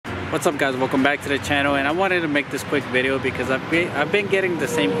What's up guys, welcome back to the channel, and I wanted to make this quick video because I've been getting the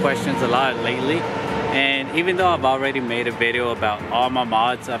same questions a lot lately, and even though I've already made a video about all my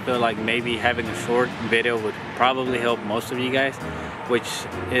mods, I feel like maybe having a short video would probably help most of you guys, which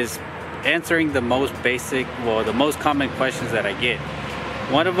is answering the most basic, well, the most common questions that I get.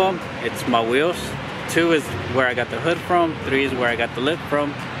 One of them, it's my wheels. 2 is where I got the hood from. 3 is where I got the lip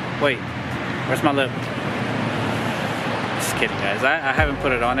from. Wait, where's my lip? Just kidding guys, I haven't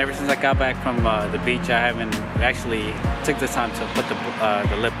put it on ever since I got back from the beach. I haven't actually took the time to put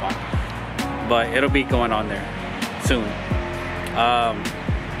the lip on, but it'll be going on there soon.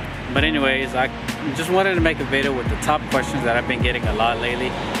 But anyways, I just wanted to make a video with the top questions that I've been getting a lot lately,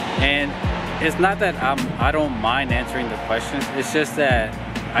 and it's not that I don't mind answering the questions, it's just that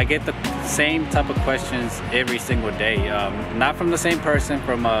I get the same type of questions every single day, not from the same person,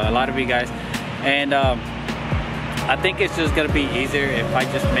 from a lot of you guys, and I think it's just gonna be easier if I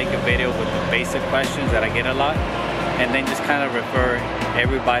just make a video with the basic questions that I get a lot, and then just kind of refer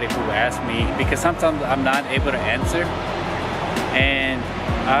everybody who asks me, because sometimes I'm not able to answer, and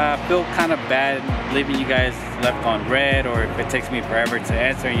I feel kind of bad leaving you guys left on red, or if it takes me forever to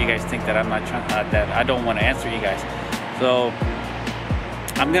answer and you guys think that I'm not trying, that I don't want to answer you guys. So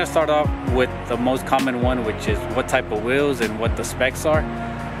I'm gonna start off with the most common one, which is what type of wheels and what the specs are.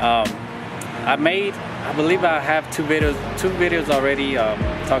 I believe I have two videos already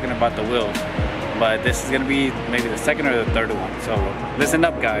talking about the wheels, but this is gonna be maybe the second or the third one. So listen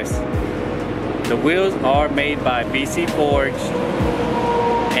up guys. The wheels are made by BC Forge,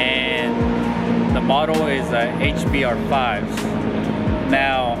 and the model is HBR5s.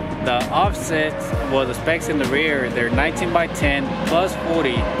 Now the offsets, well, the specs in the rear, they're 19x10 plus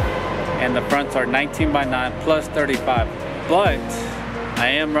 40, and the fronts are 19x9 plus 35. But I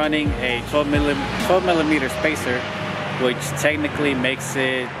am running a 12 millimeter spacer, which technically makes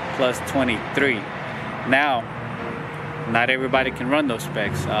it plus 23. Now, not everybody can run those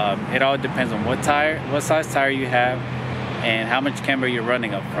specs. It all depends on what size tire you have, and how much camber you're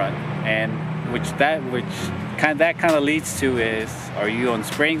running up front, and that kind of leads to is, are you on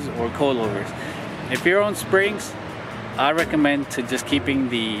springs or coilovers? If you're on springs, I recommend to just keeping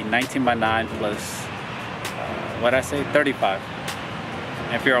the 19x9 plus 35.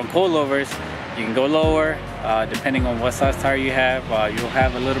 If you're on coilovers, you can go lower, depending on what size tire you have. You'll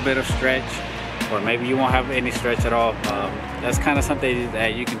have a little bit of stretch, or maybe you won't have any stretch at all. That's kind of something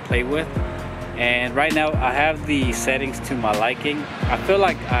that you can play with. And right now I have the settings to my liking. I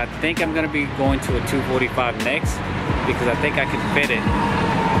think I'm gonna be going to a 245 next, because I think I can fit it.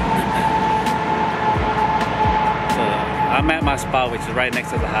 So I'm at my spot, which is right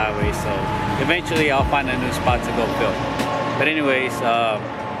next to the highway, so eventually I'll find a new spot to go film. But anyways,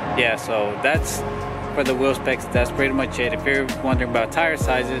 yeah, so that's for the wheel specs. That's pretty much it. If you're wondering about tire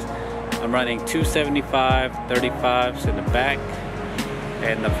sizes, I'm running 275 35s in the back,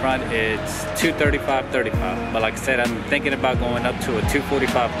 and the front it's 235 35. But like I said, I'm thinking about going up to a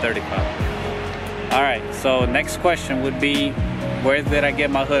 245 35. All right, so next question would be, where did I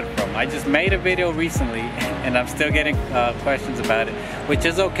get my hood from? I just made a video recently, and I'm still getting questions about it, which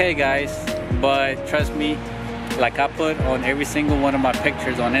is okay guys, but trust me, like I put on every single one of my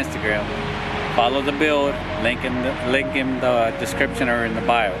pictures on Instagram, follow the build, link in the description or in the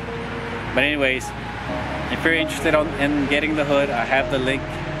bio. But anyways, if you're interested in getting the hood, I have the link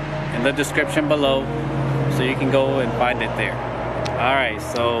in the description below, so you can go and find it there. Alright,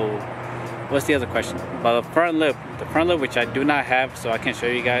 so what's the other question? About the front lip, which I do not have, so I can't show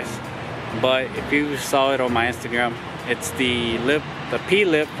you guys, but if you saw it on my Instagram, it's the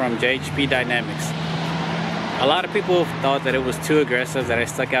P-lip from JHP Dynamics. A lot of people thought that it was too aggressive, that I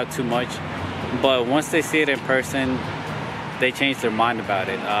stuck out too much, but once they see it in person, they changed their mind about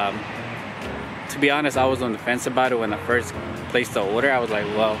it. To be honest, I was on the fence about it when I first placed the order. I was like,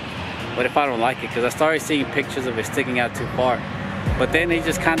 well, what if I don't like it? Because I started seeing pictures of it sticking out too far. But then it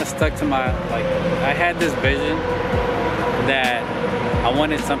just kind of stuck to my, I had this vision that I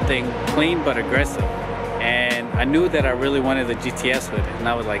wanted something clean but aggressive. And I knew that I really wanted the GTS hood, and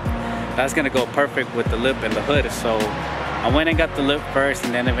I was like, that's gonna go perfect with the lip and the hood. So I went and got the lip first,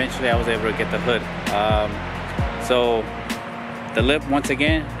 and then eventually I was able to get the hood. So the lip, once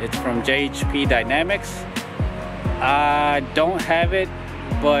again, it's from JHP Dynamics. I don't have it,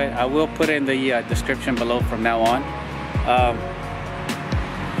 but I will put it in the description below from now on.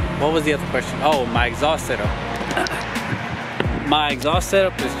 What was the other question? Oh, my exhaust setup. My exhaust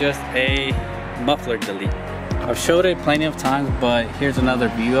setup is just a muffler delete. I've showed it plenty of times, but here's another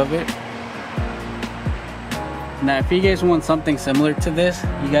view of it. Now if you guys want something similar to this,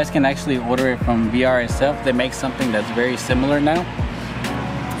 you guys can actually order it from VRSF. They make something that's very similar now.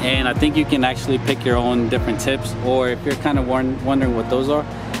 and I think you can actually pick your own different tips, or if you're kind of wondering what those are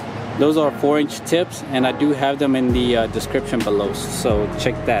 4-inch tips, and I do have them in the description below, so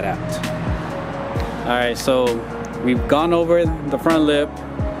check that out. Alright, so we've gone over the front lip,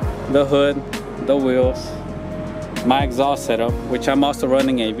 the hood, the wheels, my exhaust setup, which I'm also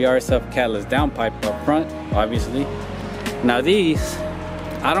running a VRSF catalyst downpipe up front, obviously. Now these,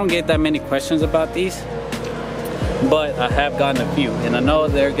 I don't get that many questions about these, but I have gotten a few, and I know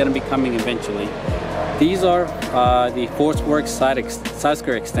they're going to be coming eventually. These are the ForceWorks side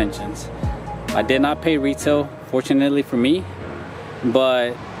skirt extensions. I did not pay retail, fortunately for me,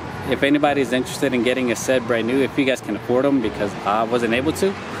 but if anybody's interested in getting a set brand new, if you guys can afford them, because I wasn't able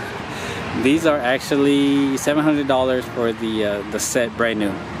to, these are actually $700 for the set brand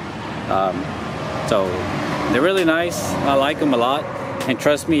new. So they're really nice. I like them a lot, and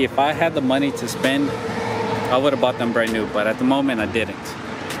trust me, if I had the money to spend, I would have bought them brand new, but at the moment I didn't.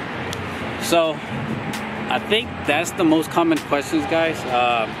 So I think that's the most common questions, guys.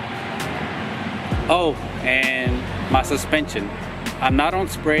 Oh, and my suspension. I'm not on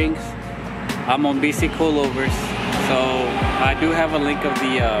springs. I'm on BC coilovers. So I do have a link of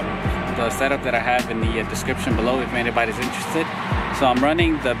the setup that I have in the description below if anybody's interested. So I'm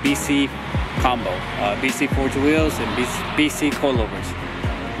running the BC combo, BC forged wheels and BC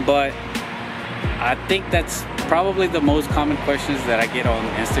coilovers. But I think that's probably the most common questions that I get on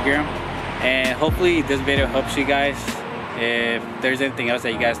Instagram. And hopefully this video helps you guys. If there's anything else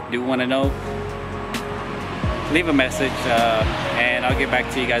that you guys do want to know, leave a message and I'll get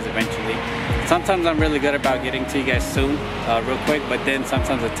back to you guys eventually. Sometimes I'm really good about getting to you guys soon, real quick, but then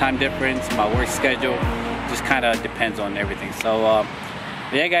sometimes the time difference, my work schedule, just kind of depends on everything. So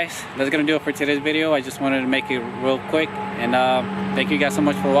yeah guys, that's gonna do it for today's video. I just wanted to make it real quick, and thank you guys so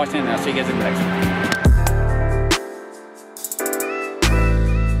much for watching, and I'll see you guys in the next one.